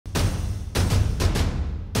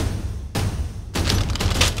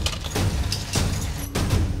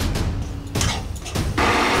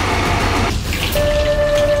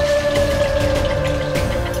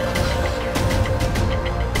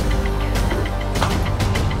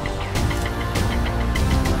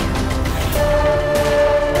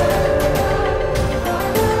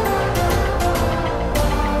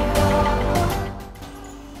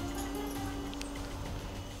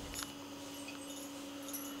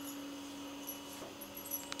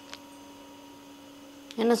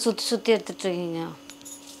என்ன சுற்றி சுற்றி எடுத்துட்ருக்கீங்க?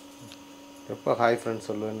 எப்போ ஹாய் ஃப்ரெண்ட்ஸ்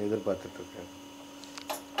சொல்லுவேன்னு எதிர்பார்த்துட்ருக்கேன்.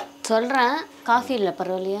 சொல்கிறேன். காஃபி இல்லை,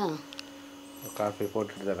 பரவாயில்லையா? காஃபி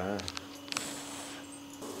போட்டுட்டு தரேன்.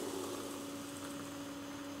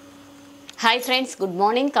 ஹாய் ஃப்ரெண்ட்ஸ், குட்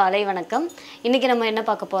மார்னிங், காலை வணக்கம். இன்றைக்கி நம்ம என்ன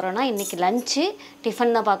பார்க்க போகிறோன்னா, இன்றைக்கி லஞ்சு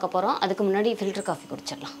டிஃபன் தான் பார்க்க போகிறோம். அதுக்கு முன்னாடி ஃபில்டர் காஃபி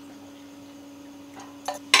குடிச்சிடலாம்.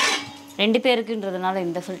 2 பேருக்குன்றதுனால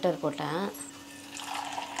இந்த ஃபில்டர் போட்டேன்.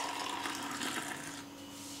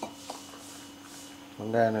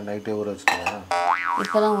 வெங்காயம் நைட்டே ஊற வச்சுக்கலாம்.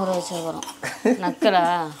 இப்போ தான் ஊற வச்சுருக்கிறோம். நக்கலா?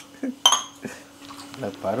 இல்லை,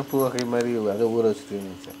 பருப்பு வகை மாதிரி அதை ஊற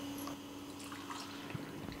வச்சுட்டு சார்.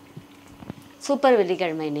 சூப்பர்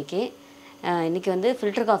வெள்ளிக்கிழமை இன்றைக்கி. வந்து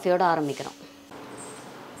ஃபில்டர் காஃபியோடு ஆரம்பிக்கிறோம்.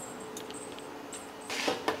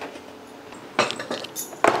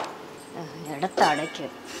 இடத்த அடைக்க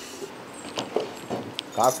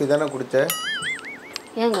காஃபி தானே குடித்தேன்.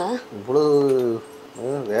 ஏங்க இவ்வளோ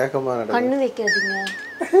வேகமாக கண்ணு வைக்காதீங்க.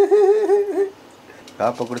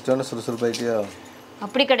 காப்பை குடித்தோன்னே சுறுசுறுப்பாயிட்டியோ?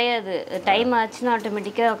 அப்படி கிடையாது. டைம் ஆச்சுன்னா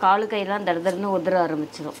ஆட்டோமேட்டிக்காக காலு கையெல்லாம் தடுதடுன்னு உதற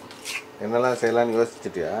ஆரம்பிச்சிடும். என்னெல்லாம் செய்யலான்னு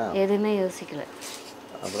யோசிச்சுட்டியா? எதுவுமே யோசிக்கல.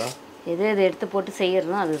 அப்புறம் எது எடுத்து போட்டு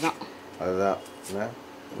செய்யறதோ அதுதான்.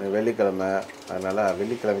 என்ன வெள்ளிக்கிழமை, அதனால்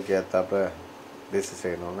வெள்ளிக்கிழமைக்கு ஏற்றாப்ப டிஷ்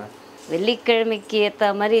செய்யணும்னா வெள்ளிக்கிழமைக்கு ஏற்ற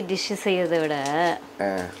மாதிரி டிஷ்ஷு செய்கிறத விட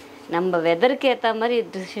நம்ம வெதருக்கு ஏற்ற மாதிரி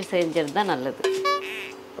டிஷ்ஷு செஞ்சது தான் நல்லது.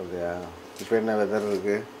 அப்படியா? இப்போ என்ன வெதர்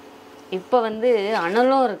இருக்குது? இப்போ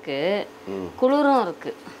அனலும் இருக்குது, குளிரும்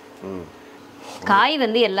இருக்குது. காய்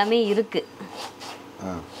எல்லாமே இருக்குது.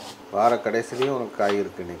 வார கடைசிலையும் உனக்கு காய்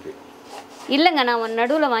இருக்குது இன்னைக்கு? இல்லைங்க, நான்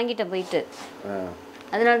நடுவில் வாங்கிட்டேன் போயிட்டு,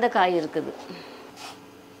 அதனால தான் காய் இருக்குது.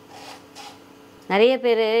 நிறைய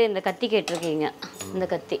பேர் இந்த கத்தி கேட்டிருக்கீங்க.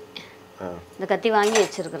 இந்த கத்தி வாங்கி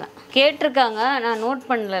வச்சுருக்குறேன். கேட்டிருக்காங்க, நான் நோட்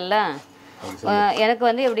பண்ணல. எனக்கு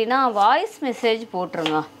எப்படின்னா வாய்ஸ் மெசேஜ்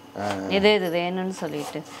போட்டுருங்க, இது வேணும்னு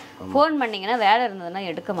சொல்லிட்டு. ஃபோன் பண்ணிங்கன்னா வேலை இருந்ததுன்னா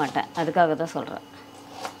எடுக்க மாட்டேன், அதுக்காக தான் சொல்கிறேன்.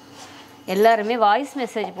 எல்லாருமே வாய்ஸ்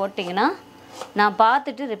மெசேஜ் போட்டிங்கன்னா நான்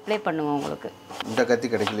பார்த்துட்டு ரிப்ளை பண்ணுவேன் உங்களுக்கு. இந்த கத்தி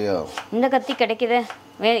கிடைக்கலையோ? இந்த கத்தி கிடைக்குதே.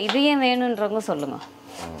 இது ஏன் வேணுன்றவங்க சொல்லுங்கள்.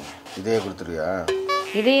 இதே கொடுத்துருவியா?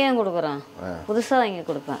 இதையே கொடுக்குறேன், புதுசாக வாங்கி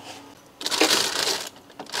கொடுப்பேன்.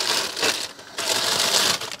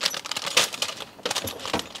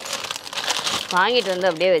 வாங்கிட்டு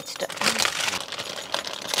அப்படியே வச்சுட்டேன்.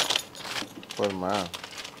 போதுமா?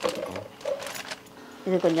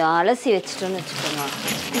 இது கொஞ்சம் அலசி வச்சுட்டோன்னு வச்சுக்கோங்க,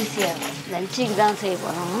 ஈஸியாக லஞ்சுக்கு தான் செய்ய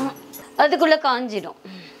போகிறோம். அதுக்குள்ளே காஞ்சிடும்.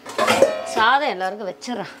 சாதம் எல்லாருக்கும்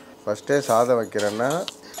வச்சிடறேன். ஃபஸ்ட்டே சாதம் வைக்கிறேன்னா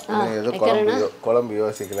ஏதோ குழம்பு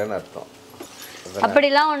யோசிக்கலன்னு அர்த்தம்.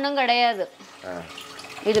 அப்படிலாம் ஒன்றும் கிடையாது.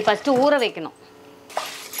 இது ஃபஸ்ட்டு ஊற வைக்கணும்.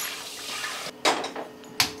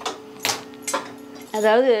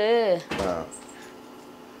 அதாவது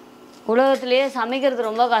உலகத்திலேயே சமைக்கிறது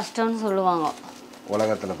ரொம்ப கஷ்டம்னு சொல்லுவாங்க.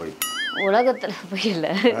 உலகத்தில் போய்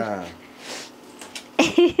இல்லை,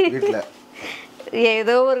 வீட்டில்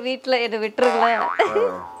ஏதோ ஒரு வீட்டில் என்னை விட்டுருங்களேன்,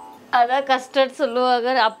 அதான் கஷ்டம்னு சொல்லுவாங்க.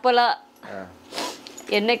 அப்போலாம்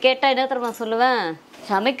என்ன கேட்டால் என்ன தெரியுமா சொல்லுவேன்,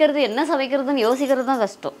 சமைக்கிறது என்ன சமைக்கிறதுன்னு யோசிக்கிறது தான்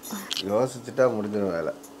கஷ்டம். யோசிச்சுட்டா முடிஞ்சிடும்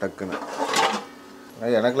வேலை டக்குன்னு.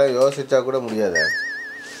 எனக்குலாம் யோசிச்சா கூட முடியாது.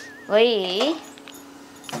 ஒய்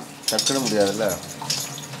டக்குன்னு முடியாதுல்ல.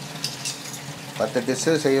 10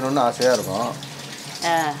 டிஷ்ஷு செய்யணும்னு ஆசையாக இருக்கும்.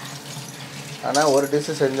 ஆனால் ஒரு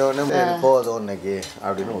டிஷ்ஷு செஞ்சோடனே போதும் இன்னைக்கு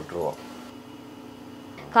அப்படின்னு விட்டுருவோம்.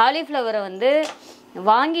 காலிஃப்ளவரை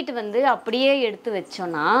வாங்கிட்டு அப்படியே எடுத்து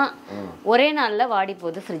வச்சோன்னா ஒரே நாளில் வாடி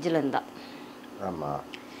போகுது ஃப்ரிட்ஜில் இருந்தால். ஆமாம்,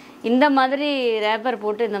 இந்த மாதிரி ரேப்பர்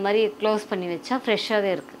போட்டு இந்த மாதிரி க்ளோஸ் பண்ணி வச்சா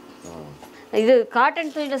ஃப்ரெஷ்ஷாகவே இருக்குது. இது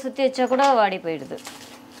காட்டன் துணியில் சுற்றி வச்சா கூட வாடி போயிடுது.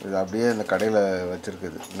 இது அப்படியே இந்த கடையில்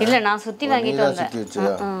வச்சுருக்குது. இல்லை, நான் சுற்றி வாங்கிட்டு வந்தேன்.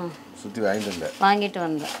 சுற்றி வாங்கிட்டு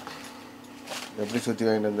வந்தேன். எப்படி சுற்றி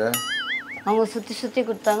வாங்கிட்டு வந்தேன்? அவங்க சுற்றி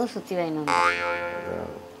கொடுத்தாங்க, சுற்றி வாங்கிட்டு வந்தேன்.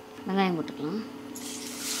 வெங்காயம் போட்டுக்கலாம்.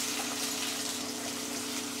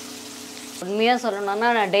 உண்மையாக சொல்லணும்னா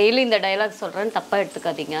நான் டெய்லி இந்த டைலாக் சொல்கிறேன்னு தப்பாக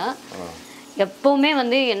எடுத்துக்காதீங்க. எப்போவுமே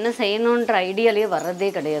என்ன செய்யணுன்ற ஐடியாலேயே வர்றதே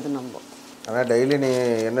கிடையாது நம்ம. ஆனால் டெய்லி நீ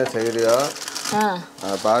என்ன செய்கிறியோ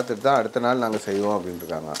அதை பார்த்துட்டு தான் அடுத்த நாள் நாங்கள் செய்வோம் அப்படின்ட்டு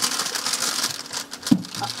இருக்காங்க.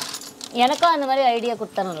 எனக்கும் அந்த மாதிரி ஐடியா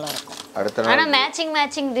கொடுத்தா நல்லாயிருக்கும். அடுத்த நாள் ஆனால்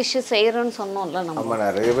மேட்சிங் டிஷ்ஷு செய்கிறோன்னு சொன்னோம்ல நம்ம. ஆமாம்,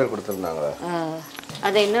 நிறைய பேர் கொடுத்துருந்தாங்களே.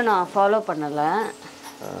 அதை இன்னும் நான் ஃபாலோ பண்ணலை.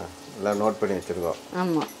 எல்லாம் நோட் பண்ணி வச்சுருக்கோம்.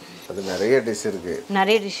 ஆமாம், அது நிறைய டிஷ் இருக்குது.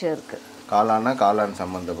 நிறைய டிஷ்ஷு இருக்குது. காளான்னா காளான்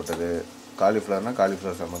சம்மந்தப்பட்டது, காலிஃப்ளவர்னா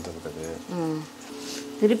காலிஃப்ளவர் சம்மந்தப்பட்டது.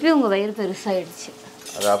 திருப்பி உங்கள் வயிறு பெருசாகிடுச்சு.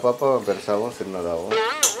 அது அப்பப்போ பெருசாகவும் சின்னதாகவும்.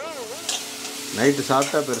 நைட்டு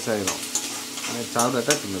சாப்பிட்டா பெருசாகிடும், நைட்டு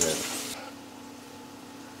சாப்பிட்டா சின்னதாகிடும்.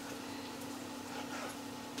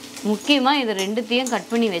 முக்கியமாக இது ரெண்டுத்தையும் கட்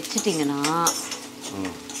பண்ணி வச்சுட்டிங்கன்னா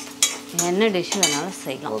என்ன டிஷ் வேணாலும்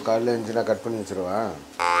செய்யலாம். காலையில் இருந்துச்சுன்னா கட் பண்ணி வச்சுருவேன்.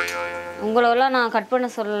 உங்களெல்லாம் நான் கட் பண்ண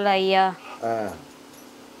சொல்லலை ஐயா.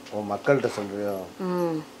 மக்கள்கிட்ட சொல்றியோ?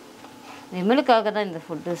 விமலுக்காக தான் இந்த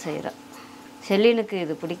ஃபுட்டு செய்கிறேன். செல்லினுக்கு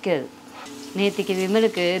இது பிடிக்காது. நேற்றுக்கு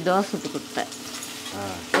விமலுக்கு தோசை சுட்டு கொடுத்தேன்,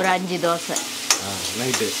 ஒரு 5 தோசை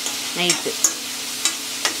நைட்டு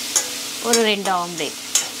ஒரு 2 ஆம்லேட்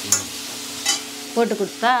போட்டு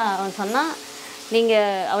கொடுத்தா அவன் சொன்னான்,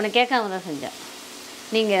 நீங்கள் அவனை கேட்காம தான் செஞ்சேன்,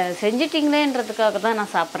 நீங்கள் செஞ்சிட்டிங்களேன்றதுக்காக தான்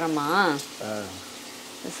நான் சாப்பிட்றேம்மா,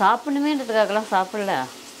 சாப்பிடணுமேன்றதுக்காகலாம் சாப்பிடல.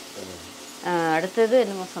 அடுத்தது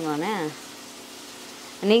என்னமோ சொன்னானே,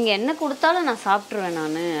 நீங்கள் என்ன கொடுத்தாலும் நான் சாப்பிட்ருவேன்,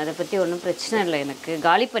 நான் அதை பற்றி ஒன்றும் பிரச்சனை இல்லை, எனக்கு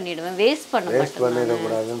காலி பண்ணிவிடுவேன், வேஸ்ட் பண்ண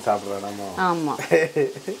மாட்டேன் சாப்பிட்றேன். ஆமாம்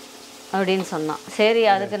அப்படின்னு சொன்னான். சரி,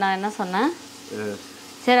 அதுக்கு நான் என்ன சொன்னேன்,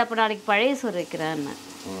 சரி அப்போ நாளைக்கு பழைய சோறு வைக்கிறேன்னு.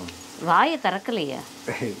 வாயை திறக்கலையே.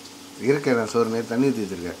 இருக்கேன் சோறு தண்ணி ஊற்றி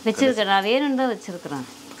வச்சிருக்கேன், நான் வேணும்னு தான் வச்சிருக்கிறேன்.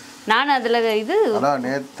 நான் அதில் இது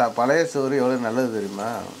பழைய சோறு எவ்வளோ நல்லது தெரியுமா?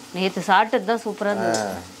 நேற்று சாப்பிட்டது தான் சூப்பராக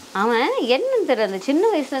இருந்தது. அவன் என்னன்னு தெரியல, அந்த சின்ன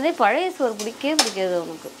வயசுலேருந்தே பழைய சோறு பிடிக்காது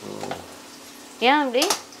அவனுக்கு. ஏன் அப்படி?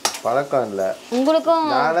 பழக்கம் இல்லை உங்களுக்கும்?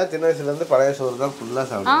 நானும் சின்ன வயசுலேருந்து பழைய சோறு தான் ஃபுல்லாக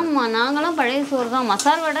சாப்பிடுவேன். ஆமாம், நாங்களாம் பழைய சோறு தான்.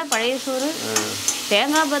 மசால் வடை பழைய சோறு,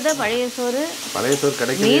 தேங்காய் பத்தை பழைய சோறு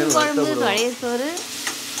கிடைக்கும், மீன் குழம்பு பழைய சோறு,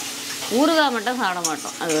 ஊறுகாய் மட்டும் சாப்பிட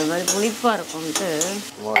மாட்டோம், அது ஒரு மாதிரி புளிப்பாக இருக்கும்ட்டு.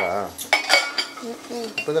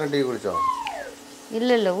 இப்போ தான் டீ குடித்தோம்.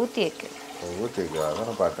 இல்லை ஊற்றி வைக்க. ஊற்றி வைக்க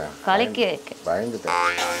அதான் பார்த்தேன், கலக்கி வைக்க பயந்துட்டேன்.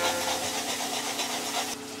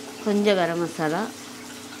 கொஞ்சம் கரம் மசாலா,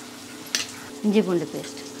 இஞ்சி பூண்டு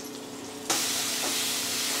பேஸ்ட்.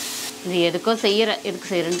 இது எதுக்கோ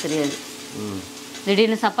எதுக்கு செய்கிறேன்னு தெரியாது.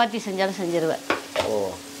 திடீர்னு சப்பாத்தி செஞ்சாலும் செஞ்சிருவேன்.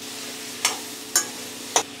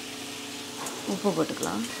 உப்பு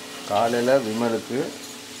போட்டுக்கலாம். காலையில் விமலுக்கு,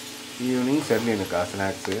 ஈவினிங் செர்லினுக்கா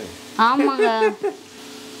ஸ்நாக்ஸு? ஆமாங்க,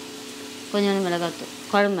 கொஞ்சம் மிளகாத்தூள்,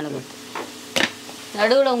 குழம்பு மிளகாத்தூள்.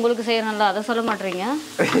 நடுவில் உங்களுக்கு செய்யணும்ல, அதை சொல்ல மாட்டேறீங்க.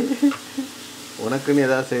 உனக்குன்னு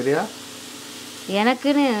ஏதாவது செய்யறியா?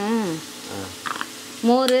 எனக்குன்னு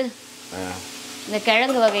மோர், இந்த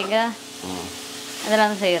கிழங்கு வகைங்க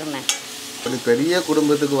அதெல்லாம் செய்கிறேன். பெரிய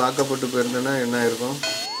குடும்பத்துக்கு வாக்கப்பட்டு போயிருந்தேன்னா என்ன இருக்கும்?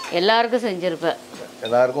 எல்லாருக்கும் செஞ்சுருப்பேன்.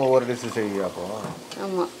 எல்லாருக்கும் ஒவ்வொரு டிஷ்ஷு செய்ய. அப்போ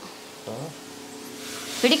ஆமாம்,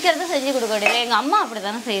 பிடிக்கிறத செஞ்சு கொடுக்க வேண்டியது. எங்கள் அம்மா அப்படி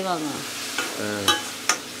தானே செய்வாங்க.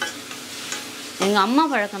 எங்கள் அம்மா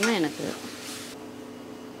பழக்கம் தான் எனக்கு.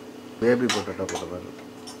 பேபி போட்டா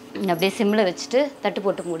போட்ட அப்படியே சிம்மில் வச்சுட்டு தட்டு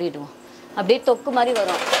போட்டு மூடிடுவோம், அப்படியே தொக்கு மாதிரி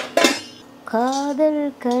வரும். காதல்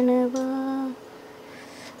கனவா,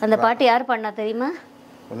 அந்த பாட்டு யார் பண்ணா தெரியுமா?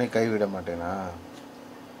 உன்னை கைவிட மாட்டேனா?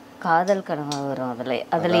 காதல் கனவா வரும்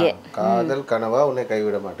அதுலயே. காதல் கனவா உன்னை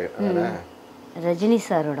கைவிட மாட்டேன், ரஜினி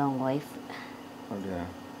சாரோட அவங்க ஒய்ஃப்.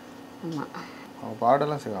 ஆமாம், அவங்க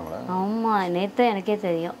பாடலாம் செய்வாங்களா? ஆமாம், நேற்று எனக்கே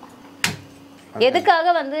தெரியும்.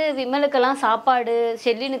 எதுக்காக வந்து விமலுக்கெல்லாம் சாப்பாடு,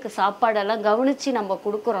 செல்லினுக்கு சாப்பாடெல்லாம் கவனித்து நம்ம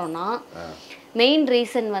கொடுக்குறோன்னா, மெயின்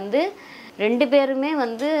ரீசன் வந்து 2 பேருமே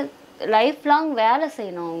வந்து லைஃப் லாங் வேலை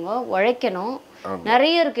செய்யணும், அவங்க உழைக்கணும்,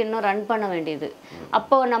 நிறைய இருக்குது இன்னும் ரன் பண்ண வேண்டியது.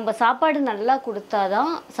 அப்போ நம்ம சாப்பாடு நல்லா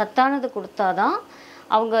கொடுத்தாதான், சத்தானது கொடுத்தாதான்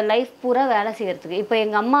அவங்க லைஃப் பூரா வேலை செய்கிறதுக்கு. இப்போ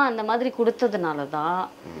எங்கள் அம்மா அந்த மாதிரி கொடுத்ததுனால தான்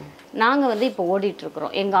நாங்கள் வந்து இப்போ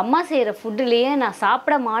ஓடிட்டுருக்குறோம். எங்கள் அம்மா செய்கிற ஃபுட்டுலேயே நான்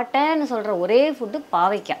சாப்பிட மாட்டேன்னு சொல்கிற ஒரே ஃபுட்டு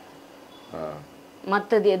பாவைக்காய்,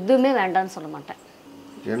 மற்றது எதுவுமே வேண்டான்னு சொல்ல மாட்டேன்.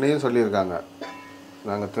 என்னையும் சொல்லியிருக்காங்க,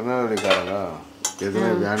 நாங்கள் திருநெல்வேலிக்காரங்க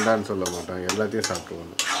எதுவுமே வேண்டான்னு சொல்ல மாட்டோம், எல்லாத்தையும்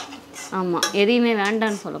சாப்பிடுவோம். ஆமாம், எதையுமே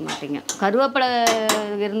வேண்டான்னு சொல்ல மாட்டீங்க. கருவேப்பிலை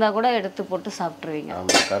இருந்தால் கூட எடுத்து போட்டு சாப்பிட்ருவீங்க.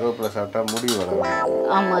 ஆமாம், கருவேப்பிலை சாப்பிட்டா முடி வளரும்.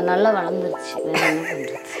 ஆமாம், நல்லா வளர்ந்துருச்சு. என்ன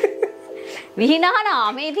பண்ணுறது, வீணா நான்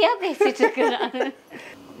அமைதியாக பேசிகிட்டு இருக்கிறேன்.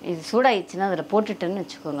 இது சூடாயிடுச்சுன்னா அதில் போட்டுட்டேன்னு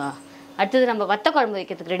வச்சுக்கோங்க. அடுத்தது நம்ம வத்த குழம்பு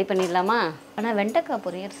வைக்கிறதுக்கு ரெடி பண்ணிடலாமா? ஆனால் வெண்டைக்காய்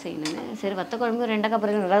பொரியல் செய்யணுங்க. சரி, வத்த குழம்பு வெண்டைக்காய்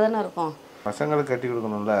பொரியல் நல்லா தானே இருக்கும். பசங்களுக்கு கட்டி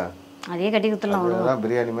கொடுக்கணும்ல, அதே கட்டி கொடுத்துடலாம். அவ்வளோதான்,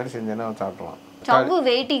 பிரியாணி மாதிரி செஞ்சேன்னா சாப்பிடுவான். ஸ்டவ்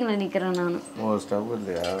வெயிட்டிங்கில் நிற்கிறேன் நான். ஸ்டவ்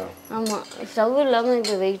இல்லையா? ஆமாம், ஸ்டவ் இல்லாமல்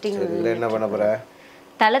இப்போ வெயிட்டிங். என்ன பண்ண போகிற?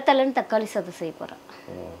 தலைன்னு தக்காளி சாதம் செய்ய போகிறேன்.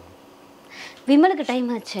 விமலுக்கு டைம்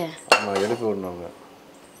ஆச்சு. ஆமாம், எழுப்பி விடணுங்க.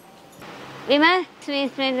 விமல்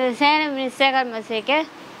சேகர் மசேக்கே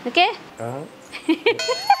ஓகே.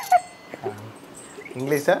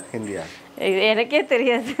 இங்கிலீஷா ஹிந்தியா எனக்கே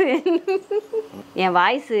தெரியாது. என்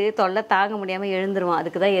வாய்ஸு தொல்லை தாங்க முடியாமல் எழுந்துருவான்,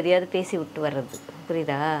 அதுக்கு தான் எதையாவது பேசி விட்டு வர்றது,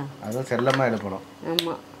 புரியுதா? அதுவும் செல்லமாக எழுப்பணும்.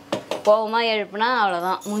 ஆமாம், கோவமாக எழுப்புனா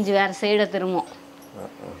அவ்வளோதான், மூஞ்சி வேறு சைடை திரும்பும்.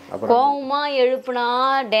 கோவமாக எழுப்புனா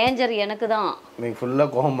டேஞ்சர் எனக்கு தான். நீ ஃபுல்லாக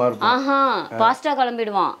கோவமாக இருக்கும். ஆஹா, ஃபாஸ்ட்டாக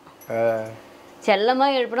கிளம்பிடுவான்.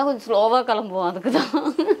 செல்லமாக எழுப்புனா கொஞ்சம் ஸ்லோவாக கிளம்புவோம், அதுக்கு தான்.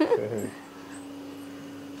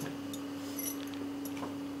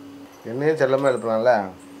 என்னையும் செல்லமாக எழுப்பலாம்ல.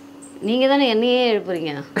 நீங்கள் தானே என்னையே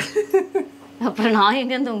எழுப்புறீங்க. அப்புறம் நான்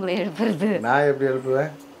எங்கேருந்து உங்களை எழுப்புறது? நான் எப்படி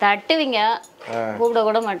எழுப்புவேன்? தட்டுவீங்க, கூப்பிட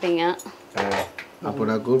கூட மாட்டீங்க. அப்போ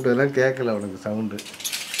நான் கூப்பிட்டதெல்லாம் கேட்கல உனக்கு சவுண்டு.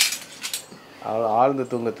 ஆழ்ந்த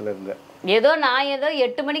தூக்கத்தில் இருந்தேன். நான் ஏதோ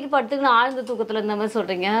 8 மணிக்கு படுத்துக்கணும் ஆழ்ந்த தூக்கத்தில் இருந்த மாதிரி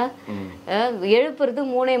சொல்கிறீங்க. எழுப்புறது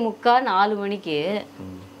 3:45 4 மணிக்கு.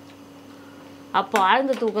 அப்போ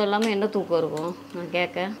ஆழ்ந்த தூக்கம் இல்லாமல் என்ன தூக்கம் இருக்கும் நான்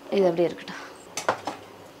கேட்க. இது அப்படியே இருக்கட்டும்.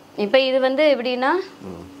 இப்போ இது வந்து எப்படின்னா,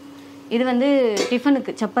 இது வந்து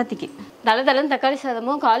டிஃபனுக்கு சப்பாத்திக்கு தலைன்னு தக்காளி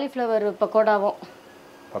சாதமும் காலிஃப்ளவர் பக்கோடாவும்.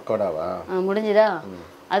 பக்கோடாவா? முடிஞ்சுதா?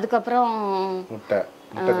 அதுக்கப்புறம்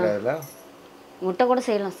முட்டை கூட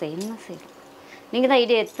செய்யலாம். நீங்கள் தான்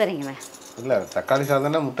ஐடியா எடுத்து தரீங்களே. இல்லை, தக்காளி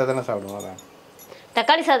சாதம்னா முட்டை தானே சாப்பிடுவாங்க.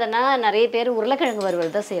 தக்காளி சாதம்னா நிறைய பேர் உருளைக்கிழங்கு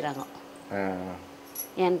வறுவல் தான் செய்கிறாங்க.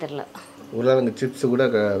 ஏன்னு தெரியல. உருளைக்கிழங்கு சிப்ஸ் கூட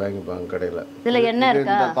வாங்கிப்பாங்க கடையில். இதில் என்ன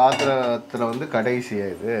இருக்கா? இந்த பாத்திரத்தில் வந்து கடைசியா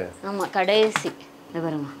இது? ஆமாம், கடைசி. இது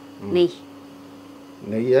பாருங்க,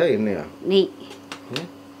 நெய்யா எண்ணெயா? நெய்.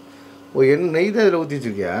 ஓ, நெய் தான் இதில் ஊற்றி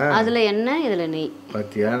வச்சிருக்கியா? அதில் எண்ணெய், இதில் நெய்.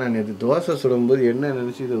 பார்த்தியா, நான் நேற்று தோசை சுடும்போது எண்ணெய்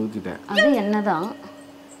நினச்சி இதை ஊற்றிட்டேன். அது எண்ணெய் தான்.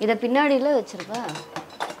 இதை பின்னாடியில் வச்சிருப்பா.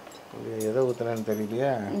 எதை ஊற்றினான்னு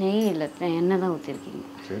தெரியலையா? நெய் இல்லை, எண்ணெய் தான் ஊற்றிருக்கீங்க.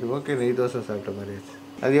 சரி, ஓகே. நெய் தோசை சாப்பிட்ட மாதிரி ஆச்சு.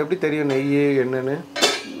 அது எப்படி தெரியும் நெய் என்னன்னு?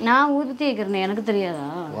 நான் ஊற்றி வைக்கிறேன், எனக்கு தெரியாதா?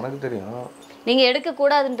 உனக்கு தெரியும். நீங்கள்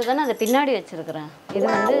எடுக்கக்கூடாதுன்ட்டு தானே அதை பின்னாடி வச்சுருக்கிறேன். இது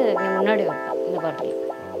வந்து இங்கே முன்னாடி வைப்பேன் இந்த பாட்டில்.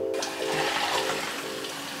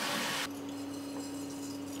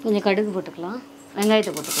 கொஞ்சம் கடுகு போட்டுக்கலாம்,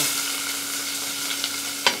 வெங்காயத்தை போட்டுக்கலாம்.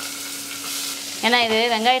 ஏன்னா இது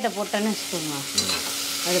வெங்காயத்தை போட்டேன்னு வச்சுக்கோங்க,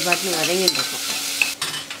 அது பாட்டில் வதங்கிட்டு இருக்கும்.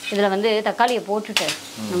 இதில் வந்து தக்காளியை போட்டுட்டு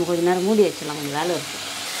நம்ம கொஞ்சம் நேரம் மூடி வச்சிடலாம், கொஞ்சம் வேலை இருக்குது.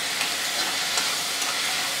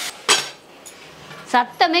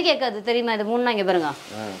 சத்தமே கேட்காது தெரியுமா? இது மூணுனா இங்கே பாருங்க,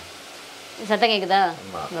 சத்தம் கேட்குதா?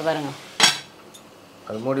 இங்கே பாருங்க.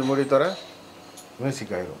 அது மூடி தர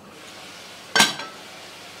மியூசிக் ஆயிடும்.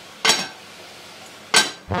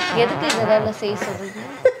 எதுக்கு இந்த வேலை செய்ய சொல்றீங்க?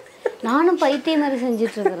 நானும் பைத்தியம் மாதிரி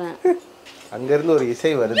செஞ்சுட்டு இருக்கிறேன். அங்கேருந்து ஒரு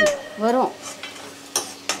இசை வரும்.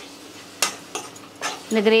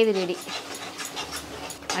 இந்த கிரேவி ரெடி.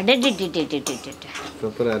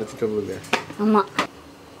 சூப்பராக அரைச்சிட்டு போகுது. ஆமாம்,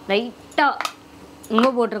 லைட்டாக ரொம்ப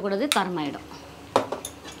போட்டுறக்கூடாது, காரமாயிடும்.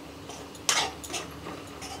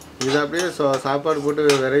 இது அப்படியே சாப்பாடு போட்டு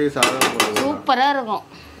விரைவி சாதம் போடுவோம், சூப்பராக இருக்கும்.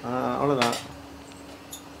 அவ்வளோதான்.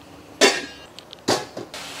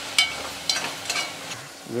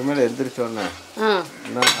 இதுமாதிரி எழுந்திரிச்சோன்னே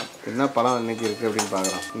என்ன பழம் இன்னைக்கு இருக்குது அப்படின்னு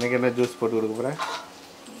பார்க்குறோம். இன்றைக்கி என்ன ஜூஸ் போட்டு கொடுக்க போகிறேன்?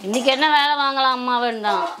 இன்றைக்கி என்ன வேலை வாங்கலாம் அம்மாவேன்னு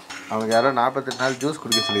தான். அவங்க யாரோ 48 நாள் ஜூஸ்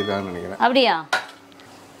குடிக்க சொல்லியிருக்காங்கன்னு நினைக்கிறேன். அப்படியா?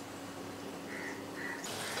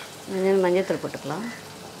 மஞ்சத்தூள் போட்டுக்கலாம்.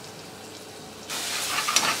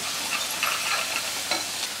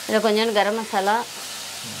 இதில் கொஞ்சோண்டு கரம் மசாலா,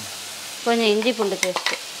 கொஞ்சம் இஞ்சி பூண்டு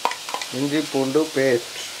பேஸ்ட்டு.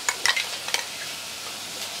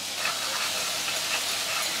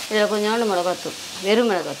 இதில் கொஞ்சோண்டு மிளகாத்தூள், வெறும்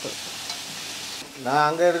மிளகாத்தூள். நான்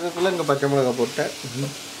அங்கே இருக்கிறதுக்குள்ள இங்கே பச்சை மிளகா போட்டேன்.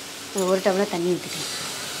 ஒரு டம்ளர் தண்ணி ஊற்றிக்கணும்,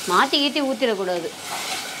 மாற்றி ஊற்றிடக்கூடாது.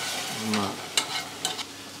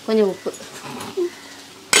 கொஞ்சம் உப்பு,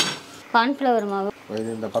 கார்ன்ஃப்ளவர் மாவு. இது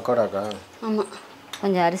இந்த பக்கோடாக்கா? ஆமாம்,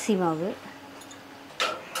 கொஞ்சம் அரிசி மாவு.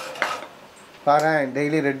 பாரு,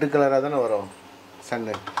 டெய்லி ரெட்டு கலராக தானே வரும்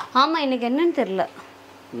சன்னு. ஆமாம், இன்றைக்கி என்னன்னு தெரில.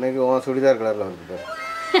 இன்னைக்கு உன் சுடிதார் கலரில் வந்து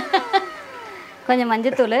கொஞ்சம்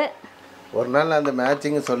மஞ்சத்தூள். ஒரு நாள் நான் அந்த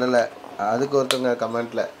மேட்சிங்கு சொல்லலை, அதுக்கு ஒருத்தவங்க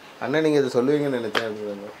கமெண்ட்டில் அண்ணன் நீங்கள் இதை சொல்லுவீங்கன்னு நினச்சேன்.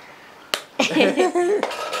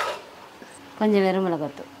 கொஞ்சம் வெறும்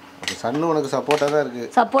மிளகாத்தூள். சன்னு உனக்கு சப்போர்ட்டாக தான் இருக்குது.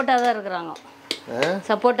 சப்போர்ட்டாக தான் இருக்கிறாங்க.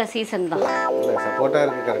 சப்போட்டா சீசன் தான். இல்லை, சப்போர்ட்டாக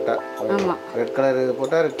இருக்குது கரெக்டாக. ஆமாம், ரெட் கலர்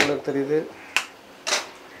போட்டால் ரெட் கலர் தெரியுது.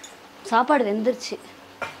 சாப்பாடு வெந்துருச்சு.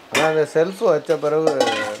 ஆனால் அந்த செல்ஃபு வச்ச பிறகு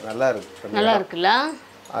நல்லா இருக்குல்ல?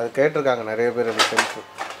 அது கேட்டிருக்காங்க நிறைய பேர். அந்த செல்ஃபு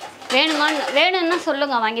வேணும்னா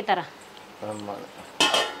சொல்லுங்க, வாங்கி தரேன். ஆமாம்,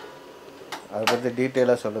 அதை பற்றி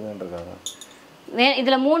டீட்டெயிலாக சொல்லுங்கன்றிருக்காங்க.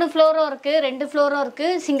 இதில் 3 ஃப்ளோரும் இருக்குது, 2 ஃப்ளோரும்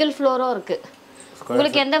இருக்குது, சிங்கிள் ஃப்ளோரும் இருக்குது.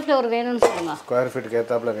 உங்களுக்கு எந்த ஃப்ளோர் வேணும்னு சொல்லுங்கள். ஸ்கொயர் ஃபீட்டுக்கு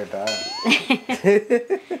ஏற்றாப்புல ரேட்டா?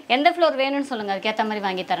 எந்த ஃப்ளோர் வேணும்னு சொல்லுங்கள், அதுக்கேற்ற மாதிரி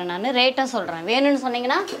வாங்கி தரேன். நான் ரேட்டும் சொல்கிறேன், வேணும்னு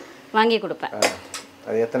சொன்னீங்கன்னா வாங்கி கொடுப்பேன்.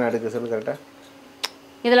 அது எத்தனை அடுக்கு சொல்லு கரெக்டாக?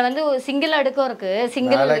 இதில் வந்து சிங்கிள் அடுக்கும் இருக்குது,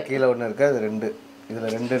 சிங்கிள் கீழே ஒன்று இருக்குது, அது 2.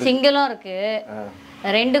 இதில் 2 சிங்கிளும் இருக்குது,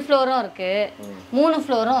 2 ஃப்ளோரும் இருக்குது, 3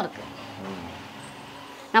 ஃப்ளோரும் இருக்குது.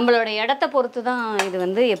 நம்மளோட இடத்த பொறுத்து தான் இது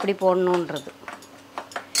வந்து எப்படி போடணுன்றது.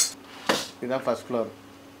 இதுதான் ஃபர்ஸ்ட் ஃப்ளோர்.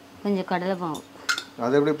 கொஞ்சம் கடலை மாவு.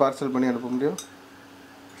 அதை எப்படி பார்சல் பண்ணி அனுப்ப முடியும்?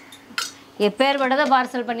 எப்பேற்பட்டதை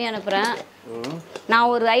பார்சல் பண்ணி அனுப்புகிறேன்.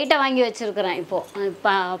 நான் ஒரு ஐட்டம் வாங்கி வச்சுருக்கிறேன்.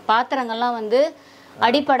 இப்போது பாத்திரங்கள்லாம் வந்து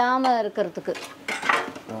அடிப்படாமல் இருக்கிறதுக்கு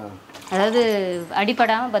அதாவது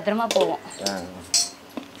அடிப்படாமல் பத்திரமா போவோம்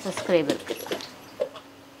சப்ஸ்கிரைபருக்கு.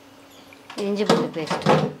 இஞ்சி பூண்டு பேஸ்ட்.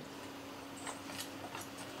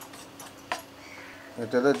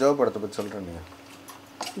 ஏதோ ஜோ படத்தை பற்றி சொல்கிறேன். நீங்கள்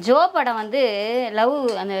ஜோ படம் வந்து லவ்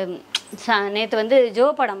அந்த நேற்று வந்து ஜோ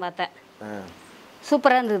படம் பார்த்தேன்.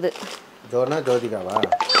 சூப்பராக இருந்தது. ஜோனா ஜோதிகாவா?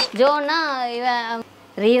 ஜோனா இவன்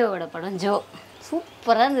ரியோவோட படம் ஜோ.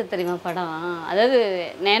 சூப்பராக இருந்தது தெரியுமா படம். அதாவது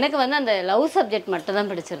எனக்கு வந்து அந்த லவ் சப்ஜெக்ட் மட்டும்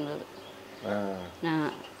தான் பிடிச்சிருந்தது. நான்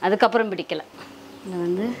அதுக்கப்புறம் பிடிக்கல. இது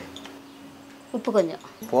வந்து உப்பு கொஞ்சம்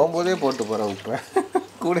போகும்போதே போட்டு போகிறேன். உப்பு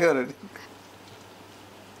கூட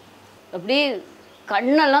அப்படியே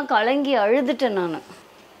கண்ணெல்லாம் கலங்கி அழுதுட்டேன் நான்.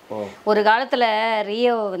 ஒரு காலத்தில்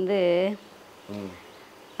ரியோ வந்து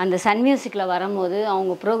அந்த சன் மியூசிக்கில் வரும்போது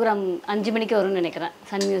அவங்க ப்ரோக்ராம் 5 மணிக்கு வரும்னு நினைக்கிறேன்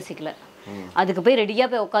சன் மியூசிக்கில். அதுக்கு போய் ரெடியாக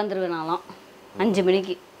போய் உட்காந்துருவேன் நான்லாம் 5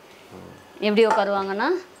 மணிக்கு. எப்படி உட்காருவாங்கன்னா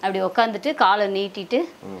அப்படி உட்காந்துட்டு காலை நீட்டிட்டு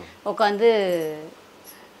உட்காந்து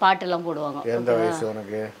பாட்டெல்லாம் போடுவாங்க. எந்த வயசு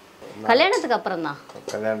உனக்கு? கல்யாணத்துக்கு அப்புறம் தான்.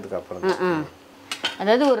 கல்யாணத்துக்கு அப்புறம்.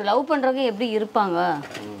 அதாவது ஒரு லவ் பண்ணுறவங்க எப்படி இருப்பாங்க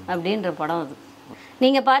அப்படின்ற படம் அது.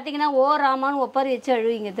 நீங்கள் பார்த்தீங்கன்னா ஓ ராமான்னு ஒப்பாரி வச்சு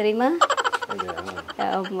அழுவீங்க தெரியுமா?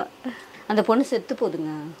 ஆமாம். அந்த பொண்ணு செத்து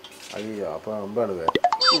போகுதுங்க. ஐயோ, அப்போ ரொம்ப அழுவேன்.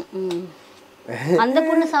 அந்த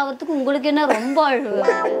பொண்ணு சாவறதுக்கு உங்களுக்கு என்ன ரொம்ப அழுவேன்?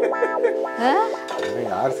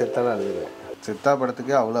 யார் செத்தாலும் அழுகுவேன். சித்தா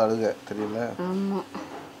படத்துக்கே அவ்வளோ அழுக தெரியல. ஆமாம்.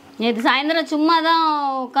 நேற்று சாயந்தரம் சும்மா தான்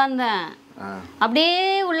உட்காந்தேன். அப்படியே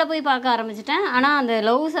உள்ளே போய் பார்க்க ஆரம்பிச்சிட்டேன். ஆனால் அந்த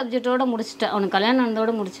லவ் சப்ஜெக்டோடு முடிச்சிட்டேன். அவனுக்கு கல்யாணம்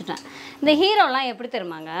ஆனதோடு முடிச்சிட்டேன். இந்த ஹீரோலாம் எப்படி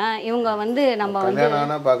தெரியுமாங்க, இவங்க வந்து நம்ம வந்து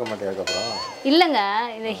பார்க்க மாட்டேன். இல்லைங்க,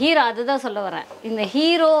 இந்த ஹீரோ அதுதான் சொல்ல வரேன். இந்த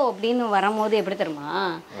ஹீரோ அப்படின்னு வரும்போது எப்படி தெரியுமா,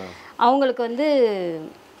 அவங்களுக்கு வந்து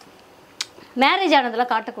மேரேஜ்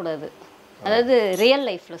ஆனதெல்லாம் காட்டக்கூடாது. அதாவது ரியல்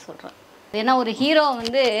லைஃப்பில் சொல்கிறேன். ஏன்னா ஒரு ஹீரோ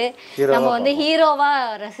வந்து நம்ம வந்து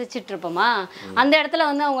ஹீரோவாக ரசிச்சுட்டு இருப்போமா, அந்த இடத்துல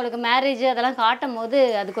வந்து அவங்களுக்கு மேரேஜ் அதெல்லாம் காட்டும் போது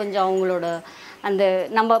அது கொஞ்சம் அவங்களோட அந்த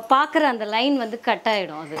நம்ம பார்க்குற அந்த லைன் வந்து கட்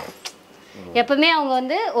ஆகிடும். அது எப்பவுமே அவங்க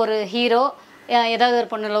வந்து ஒரு ஹீரோ ஏதாவது ஒரு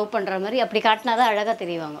பொண்ணு லவ் பண்ணுற மாதிரி அப்படி காட்டினா தான் அழகாக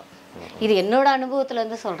தெரிவாங்க. இது என்னோட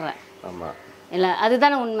அனுபவத்துலேருந்து சொல்கிறேன். ஆமாம், இல்லை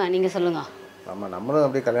அதுதானே உண்மை. நீங்கள் சொல்லுங்கள். ஆமாம், நம்மளும்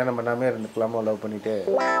அப்படியே கல்யாணம் பண்ணாமே இருந்துக்கலாமா லவ் பண்ணிட்டு?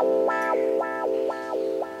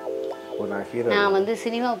 நான் வந்து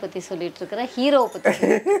சினிமாவை பற்றி சொல்லிட்டு இருக்கிறேன், ஹீரோவை பற்றி.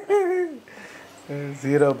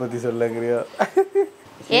 ஹீரோவை பற்றி சொல்லங்கிறியோ?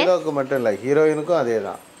 ஹீரோவுக்கு மட்டும் இல்லை, ஹீரோயினுக்கும் அதே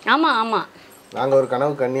தான். ஆமாம் ஆமாம். நாங்கள் ஒரு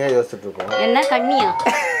கனவு கண்ணியாக யோசிச்சுட்டு இருக்கோம். என்ன கண்ணியா?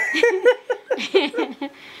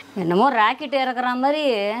 என்னமோ ராக்கெட் இறக்குற மாதிரி.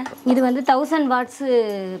 இது வந்து 1000 வாட்ஸ்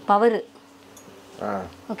பவர்.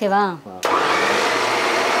 ஓகேவா?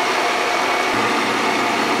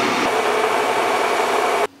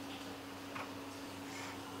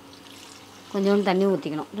 கொஞ்சோண்டு தண்ணி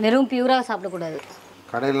ஊற்றிக்கணும். வெறும் பியூராக சாப்பிடக்கூடாது.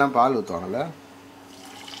 கடையிலாம் பால் ஊற்றுவாங்கல்ல?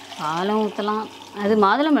 பாலும் ஊற்றலாம். அது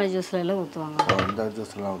மாதுளம்பழ ஜூஸில் எல்லாம் ஊற்றுவாங்க. இந்த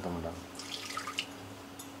ஜூஸ்லாம் ஊற்ற மாட்டாங்க.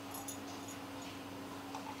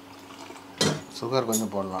 சுகர்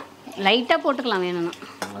கொஞ்சம் போடலாம். லைட்டாக போட்டுக்கலாம் வேணும்னா.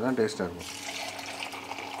 அதான் டேஸ்ட்டாக இருக்கும்.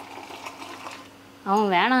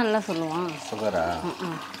 அவன் வேணாம்லாம் சொல்லுவான். சுகரா?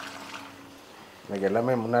 எனக்கு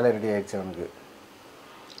எல்லாமே முன்னாலே ரெடி ஆயிடுச்சு அவனுக்கு.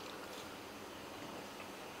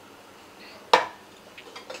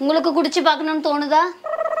 உங்களுக்கு குடிச்சு பார்க்கணும்னு தோணுதா?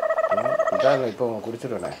 இதான் இப்போ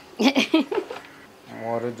குடிச்சிடுவேன்.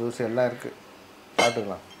 மோர் ஜூஸ் எல்லாம் இருக்குது,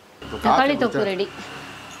 சாப்பிட்டுக்கலாம். தக்காளி தொக்கு ரெடி.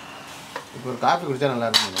 இப்போ ஒரு காஃபி குடித்தா நல்லா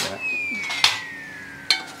இருக்கும் நினைக்கிறேன்.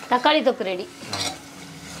 தக்காளி தொக்கு ரெடி.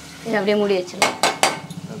 இது அப்படியே மூடி வச்சிடலாம்.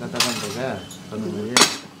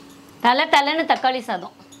 தலை தலைன்னு தக்காளி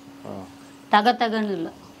சாதம். தகன்னு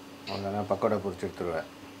இல்லை. அவ்வளோதான், பக்கோடா பிடிச்சி எடுத்துருவேன்.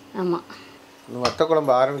 ஆமாம். இன்னும் வத்த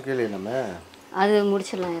குழம்பு ஆரம்பிக்கலையே நம்ம. அது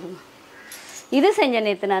முடிச்சிடலாம் இருங்க. இது செஞ்சேன்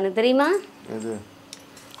நேற்று நான், தெரியுமா? இது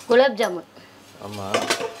குலாப் ஜாமுன். ஆமாம்,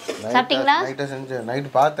 சாப்பிட்டீங்களா? நைட்டாக செஞ்சேன்.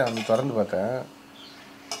 நைட்டு பார்த்தேன், வந்து திறந்து பார்த்தேன்.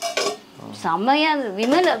 செம்மையாக இருந்தது.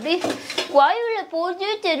 விமல் அப்படியே கோயிலில் போச்சு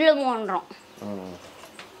தெரியலமோன்றோம்.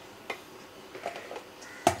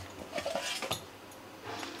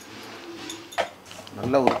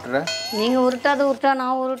 நல்லா உருட்டுற. நீங்கள் உருட்டா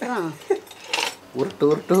நான் உருட்டுறேன். உருட்டு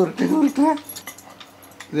உருட்டு உருட்டு உருட்டு.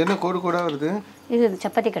 இது என்ன கோடு கோடாக வருது? இது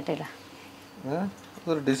சப்பாத்தி கட்டையில்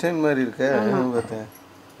ஒரு டிசைன் மாதிரி இருக்கு. பார்த்தேன்.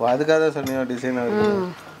 அதுக்காக தான் சொன்னியா டிசைன் வருது.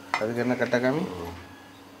 அதுக்கு என்ன கட்ட காமி?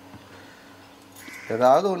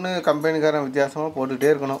 ஏதாவது ஒன்று கம்பெனிக்காரன் வித்தியாசமாக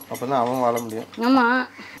போட்டுக்கிட்டே இருக்கணும், அப்போ தான் அவன் வாழ முடியும். ஆமாம்,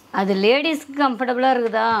 அது லேடிஸ்க்கு கம்ஃபர்டபுளாக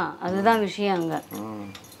இருக்குதா, அதுதான் விஷயம் அங்கே.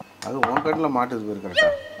 அது உன் கண்ணில் மாட்டுது பேர்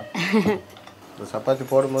கரெக்டாக. இந்த சப்பாத்தி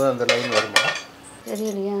போடும்போது அந்த லைன் வருமா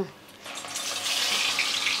தெரியலையா?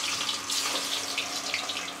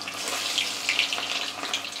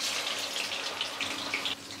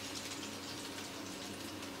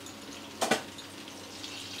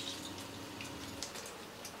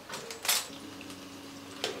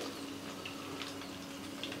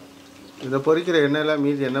 இந்த பொரிக்கிற எண்ணெயெல்லாம்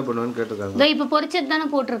மீதி என்ன பண்ணுவேன்னு கேட்டிருக்காங்க. இதோ இப்போ பொரிச்சது தானே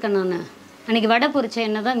போட்டிருக்கேன் நான். அன்றைக்கி வடை பொரிச்ச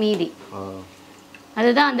எண்ணெய் தான் மீதி.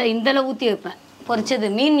 அதுதான் அந்த இதில் ஊற்றி வைப்பேன். பொரிச்சது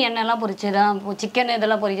மீன் எண்ணெய்லாம் பொரிச்சதான், சிக்கன்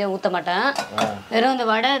இதெல்லாம் ஊற்ற மாட்டேன். வெறும் இந்த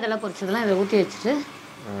வடை இதெல்லாம் பொரிச்சதெல்லாம் இதில் ஊற்றி வச்சுட்டு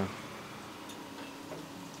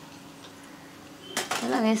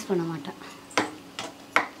இதெல்லாம் வேஸ்ட் பண்ண மாட்டேன்.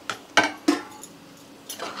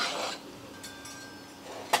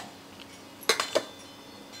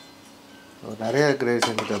 நிறைய கிரேவி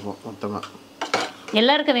செஞ்சுட்டு இருப்போம் மொத்தமாக.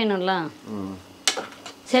 எல்லாருக்கும் வேணும்ல,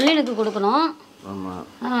 செல்லினுக்கு கொடுக்கணும். ஆமாம்,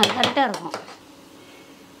 கரெக்டாக இருக்கும்.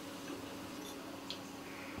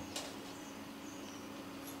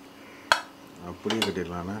 அப்படியே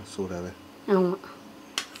கட்டிடலாண்ணா சூடாக. ஆமாம்,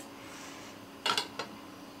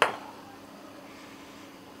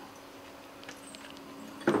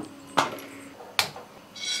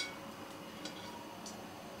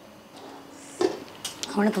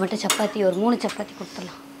 அவனுக்கு மட்டும் சப்பாத்தி ஒரு 3 சப்பாத்தி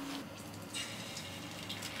கொடுத்துடலாம்.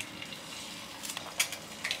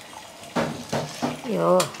 ஐயோ,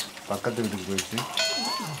 பக்கத்து வீட்டுக்கு போயிடுச்சு.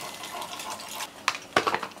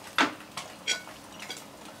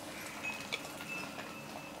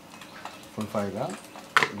 Full ஃபாயிலா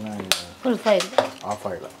full foil, of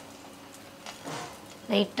ஆயிலா?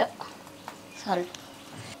 லைட்டாக சால்ட்.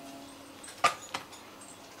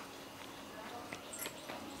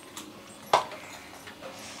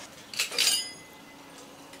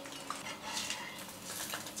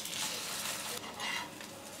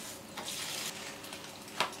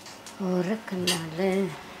 ஒரு கண்ணால்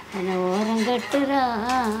என்ன ஓரங்கட்டுறா.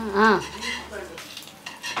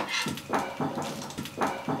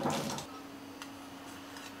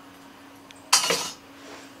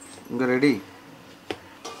 இங்கே ரெடி.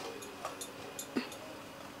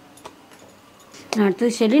 நான்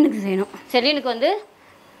அடுத்தது செல்லினுக்கு செய்யணும். செல்லினுக்கு வந்து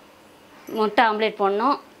முட்டை ஆம்லேட்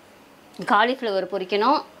போடணும், காலிஃப்ளவர்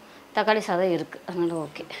பொரிக்கணும், தக்காளி சாதம் இருக்குது. அதனால்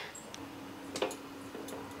ஓகே.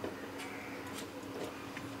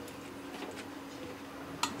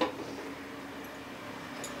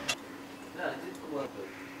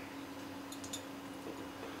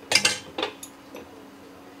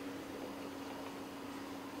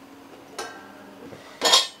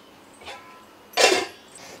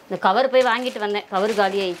 இந்த கவர் போய் வாங்கிட்டு வந்தேன், கவர்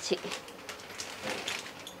காலி ஆயிடுச்சு.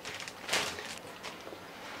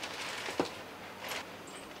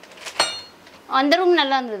 அந்த ரூம்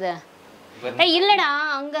நல்லா இருந்தது. இல்லடா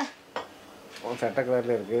அங்க சட்டை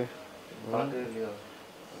கலர்ல இருக்கு.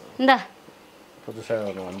 இந்தா புதுசாக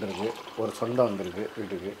ஒன்று வந்திருக்கு, ஒரு சொந்தம் வந்திருக்கு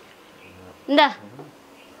வீட்டுக்கு. இந்தா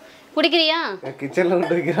குடிக்கிறியா? கிச்சனில்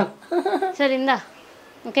கொண்டு வைக்கிறான். சரி இந்தா.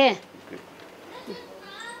 ஓகே,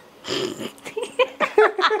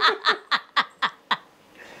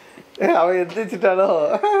 அவன் எந்திரிச்சிட்டாலோ.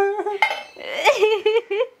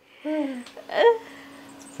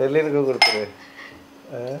 செல்லினுக்கு கொடுத்துரு.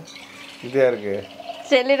 இதா இருக்கு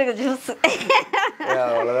செல்லினுக்கு ஜூஸ்.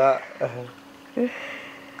 அவ்வளோதான்.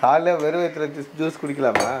 காலைல வெறும் வயிற்றுல ஜூஸ்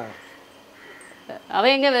குடிக்கலாமா?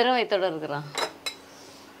 அவன் எங்கே வெறும் வயிற்றோட இருக்கிறான்?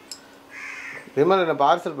 விமல் என்ன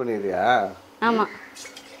பார்சல் பண்ணிடுறியா? ஆமாம்,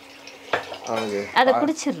 அவனுக்கு அதை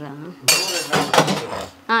குடிச்சிடுறான்.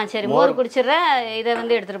 சரி, மோர் குடிச்சிடுற. இதை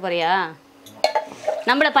வந்து எடுத்துகிட்டு போறியா?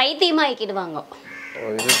 நம்மளை பைத்தியமாக ஆக்கிடுவாங்க.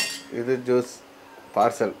 இது ஜூஸ்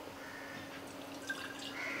பார்சல்.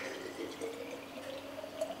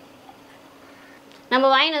 நம்ம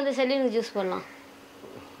வாங்கிட்டு வந்து செல்லினுக்கு ஜூஸ் போடலாம்.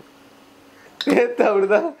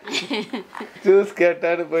 அப்படிதான் ஜூஸ்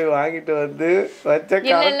கேட்டான்னு போய் வாங்கிட்டு வந்து வச்ச.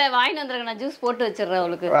 இல்ல வாங்கிட்டு வந்துருங்க, நான் ஜூஸ் போட்டு வச்சிடுறேன்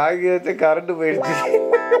அவளுக்கு. வாங்கி வச்ச கரண்ட் போயிடுச்சு.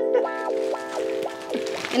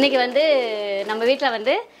 இன்னைக்கு வந்து நம்ம வீட்டில்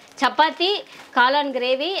வந்து சப்பாத்தி, காளான்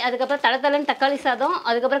கிரேவி, அதுக்கப்புறம் தளத்தளன்னு தக்காளி சாதம்,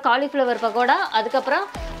 அதுக்கப்புறம் காலிஃப்ளவர் பக்கோடா, அதுக்கப்புறம்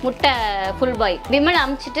முட்டை ஃபுல் பாய். விமல்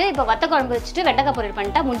அமுச்சிட்டு இப்போ வத்த குழம்பு வச்சுட்டு வெண்டைக்காய் பொரியல்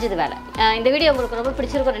பண்ணிட்டா முடிஞ்சது வேலை. இந்த வீடியோ உங்களுக்கு ரொம்ப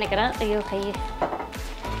பிடிச்சிருக்குன்னு நினைக்கிறேன். ஐயோ கையே.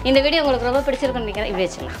 இந்த வீடியோ உங்களுக்கு ரொம்ப பிடிச்சிருக்குன்னு நினைக்கிறேன். இப்படி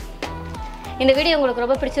வச்சுக்கலாம். இந்த வீடியோ உங்களுக்கு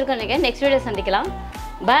ரொம்ப பிடிச்சிருக்குன்னு நினைக்கிறேன். நெக்ஸ்ட் வீடியோ சந்திக்கலாம்.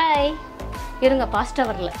 பாய். இருங்க, பாஸ்ட்டாக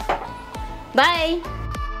வரல. பாய்.